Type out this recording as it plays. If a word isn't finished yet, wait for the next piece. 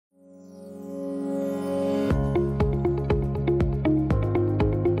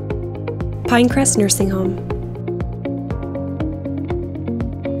Pinecrest Nursing Home.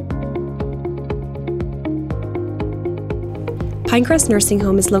 Pinecrest Nursing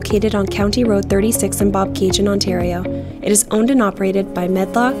Home is located on County Road 36 in Bobcaygeon, Ontario. It is owned and operated by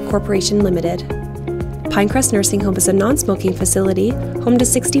Medlaw Corporation Limited. Pinecrest Nursing Home is a non-smoking facility home to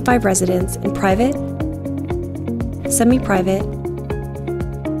 65 residents in private, semi-private,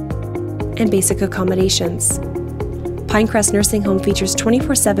 and basic accommodations. Pinecrest Nursing Home features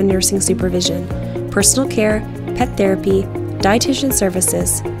 24/7 nursing supervision, personal care, pet therapy, dietitian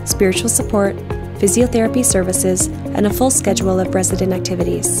services, spiritual support, physiotherapy services, and a full schedule of resident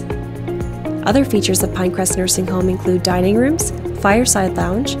activities. Other features of Pinecrest Nursing Home include dining rooms, fireside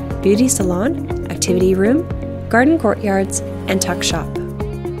lounge, beauty salon, activity room, garden courtyards, and tuck shop.